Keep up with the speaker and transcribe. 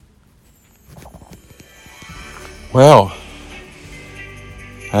Well,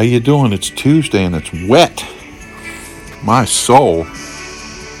 how you doing? It's Tuesday and it's wet. My soul.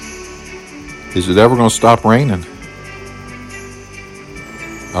 Is it ever going to stop raining?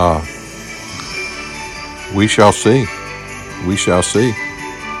 We shall see. We shall see.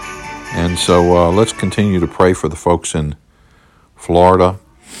 And so let's continue to pray for the folks in Florida.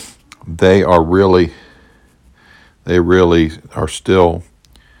 They really are still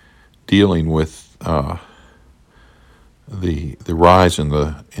dealing with the rise in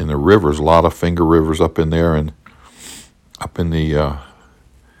the rivers. A lot of finger rivers up in there and up in the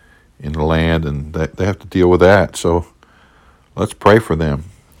land, and they have to deal with that. So let's pray for them,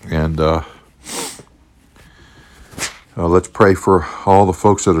 and let's pray for all the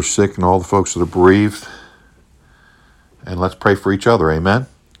folks that are sick and all the folks that are bereaved, and let's pray for each other. Amen.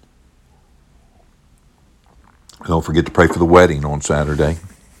 And don't forget to pray for the wedding on Saturday.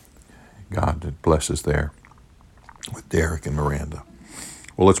 God bless us there with Derek and Miranda.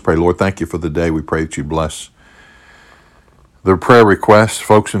 Well, let's pray. Lord, thank you for the day. We pray that you bless the prayer requests,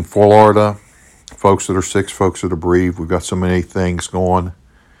 folks in Florida, folks that are sick, folks that are bereaved. We've got so many things going.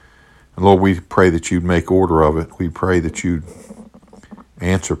 And Lord, we pray that you'd make order of it. We pray that you'd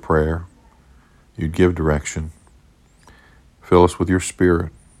answer prayer. You'd give direction. Fill us with your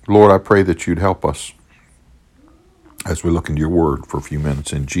spirit. Lord, I pray that you'd help us as we look into your word for a few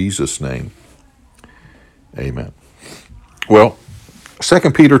minutes. In Jesus' name, amen. Well,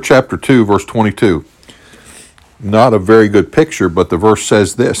 2 Peter chapter 2, verse 22. Not a very good picture, but the verse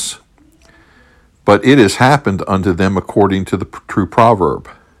says this: "But it has happened unto them according to the true proverb."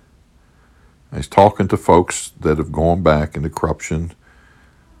 He's talking to folks that have gone back into corruption,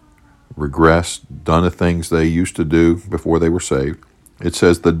 regressed, done the things they used to do before they were saved. It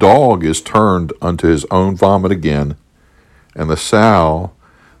says, "The dog is turned unto his own vomit again, and the sow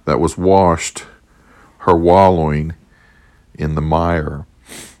that was washed her wallowing in the mire."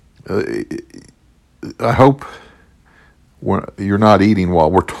 I hope you're not eating while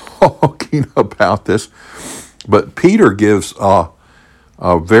we're talking about this, but Peter gives a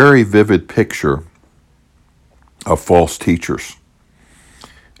very vivid picture of false teachers,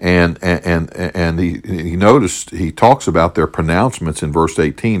 and he talks about their pronouncements in verse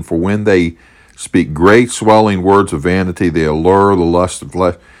 18. "For when they speak great swelling words of vanity, they allure the lust of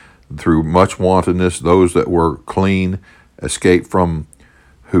flesh through much wantonness. Those that were clean escape from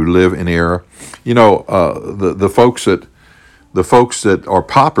who live in error." You know, the folks that are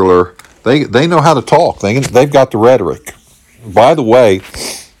popular, they know how to talk. They've got the rhetoric. By the way,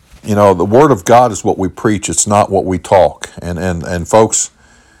 you know, the Word of God is what we preach. It's not what we talk. And folks,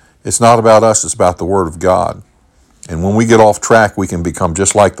 it's not about us. It's about the Word of God. And when we get off track, we can become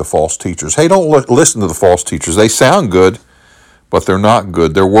just like the false teachers. Hey, don't listen to the false teachers. They sound good, but they're not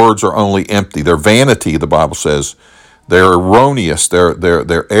good. Their words are only empty. They're vanity, the Bible says. They're erroneous.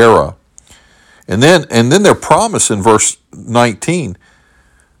 They're error. And then their promise in verse 19,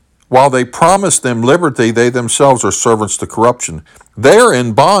 "While they promise them liberty, they themselves are servants to corruption." They're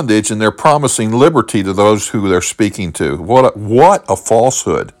in bondage, and they're promising liberty to those who they're speaking to. What a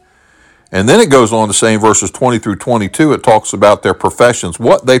falsehood. And then it goes on to say in verses 20 through 22, it talks about their professions,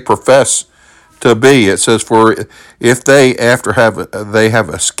 what they profess to be. It says, "For if they, they have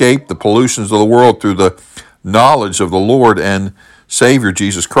escaped the pollutions of the world through the knowledge of the Lord and Savior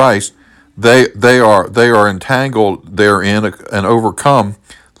Jesus Christ, they are entangled therein and overcome.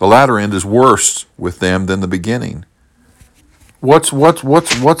 The latter end is worse with them than the beginning."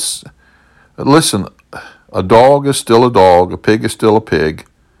 Listen, a dog is still a dog, a pig is still a pig.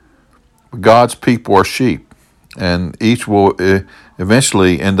 God's people are sheep, and each will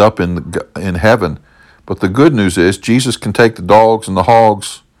eventually end up in heaven. But the good news is Jesus can take the dogs and the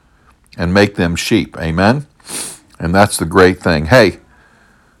hogs and make them sheep. Amen? And that's the great thing. Hey,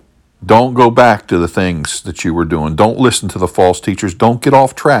 don't go back to the things that you were doing. Don't listen to the false teachers. Don't get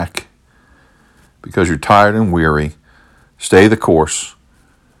off track because you're tired and weary. Stay the course.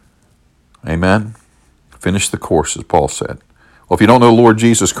 Amen? Finish the course, as Paul said. Well, if you don't know Lord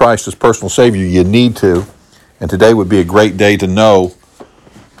Jesus Christ as personal Savior, you need to. And today would be a great day to know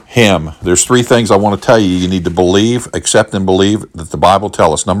Him. There's three things I want to tell you. You need to believe, accept, and believe that the Bible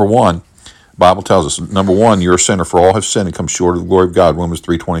tells us. Number one, the Bible tells us, number one, you're a sinner, for all have sinned and come short of the glory of God. Romans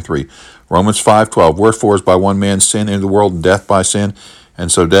 3:23. Romans 5:12. "Wherefore is by one man's sin into the world, and death by sin,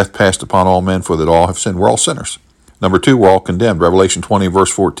 and so death passed upon all men, for that all have sinned." We're all sinners. Number two, we're all condemned. Revelation 20,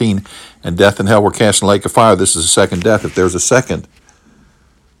 verse 14. "And death and hell were cast in the lake of fire." This is the second death. If there's a second,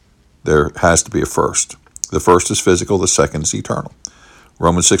 there has to be a first. The first is physical, the second is eternal.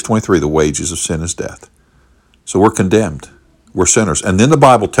 Romans 6:23, "The wages of sin is death." So we're condemned. We're sinners. And then the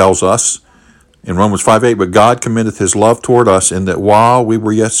Bible tells us In Romans 5:8, but God committeth his love toward us in that while we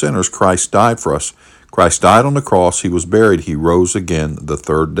were yet sinners, Christ died for us. Christ died on the cross. He was buried. He rose again the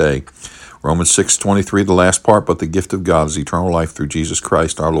third day. Romans 6:23, the last part, but the gift of God is eternal life through Jesus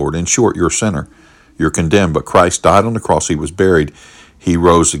Christ our Lord. In short, you're a sinner. You're condemned, but Christ died on the cross. He was buried. He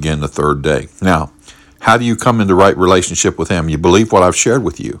rose again the third day. Now, how do you come into right relationship with him? You believe what I've shared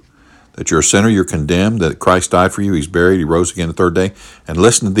with you, that you're a sinner, you're condemned, that Christ died for you, he's buried, he rose again the third day. And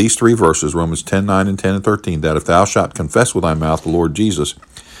listen to these three verses, Romans 10:9 and 10 and 13, that if thou shalt confess with thy mouth the Lord Jesus,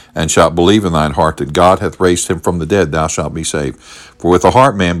 and shalt believe in thine heart that God hath raised him from the dead, thou shalt be saved. For with the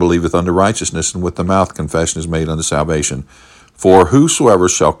heart man believeth unto righteousness, and with the mouth confession is made unto salvation. For whosoever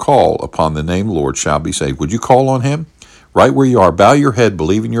shall call upon the name of the Lord shall be saved. Would you call on him? Right where you are, bow your head,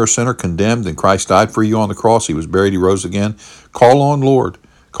 believing you're a sinner, condemned, and Christ died for you on the cross. He was buried, he rose again. Call on Lord.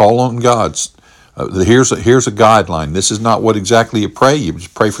 Call on God. Here's a guideline. This is not what exactly you pray. You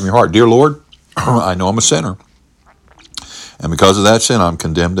just pray from your heart. Dear Lord, I know I'm a sinner. And because of that sin, I'm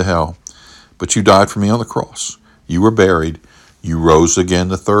condemned to hell. But you died for me on the cross. You were buried. You rose again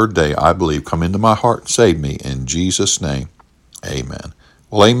the third day. I believe. Come into my heart and save me. In Jesus' name, amen.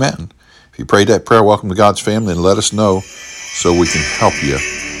 Well, amen. If you prayed that prayer, welcome to God's family, and let us know so we can help you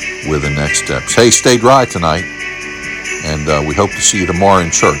with the next steps. Hey, stay dry tonight, and we hope to see you tomorrow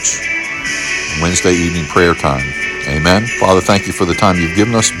in church, Wednesday evening prayer time. Amen. Father, thank you for the time you've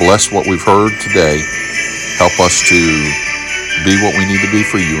given us. Bless what we've heard today. Help us to be what we need to be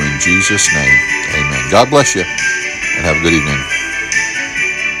for you in Jesus' name. Amen. God bless you, and have a good evening.